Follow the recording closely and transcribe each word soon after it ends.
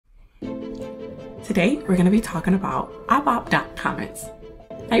Today, we're going to be talking about ABAP Doc Comments.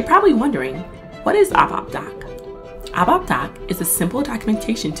 Now, you're probably wondering, what is ABAP Doc? ABAP Doc is a simple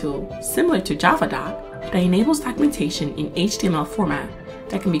documentation tool similar to Java Doc that enables documentation in HTML format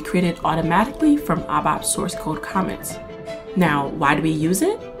that can be created automatically from ABAP source code comments. Now, why do we use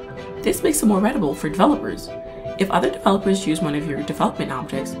it? This makes it more readable for developers. If other developers use one of your development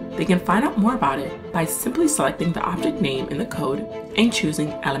objects, they can find out more about it by simply selecting the object name in the code and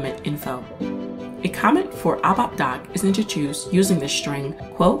choosing element info. A comment for ABAP Doc is introduced using the string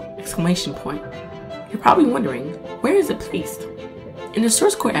quote exclamation point. You're probably wondering, where is it placed? In the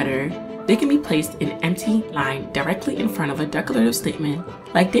source code editor, they can be placed in an empty line directly in front of a declarative statement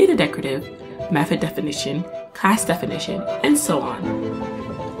like data declarative, method definition, class definition, and so on.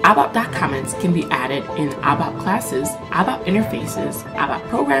 ABAP Doc comments can be added in ABAP classes, ABAP interfaces, ABAP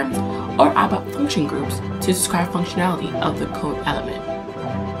programs, or ABAP function groups to describe functionality of the code element.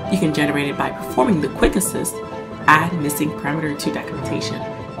 You can generate it by performing the quick assist, add missing parameter to documentation.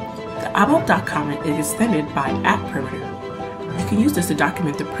 The ABAP Doc comment is extended by @parameter. You can use this to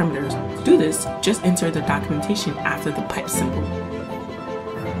document the parameters. To do this, just enter the documentation after the pipe symbol.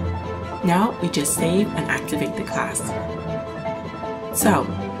 Now we just save and activate the class. So,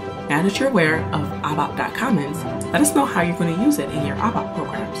 now that you're aware of ABAP Doc Comments, let us know how you're going to use it in your ABAP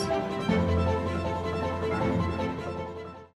programs.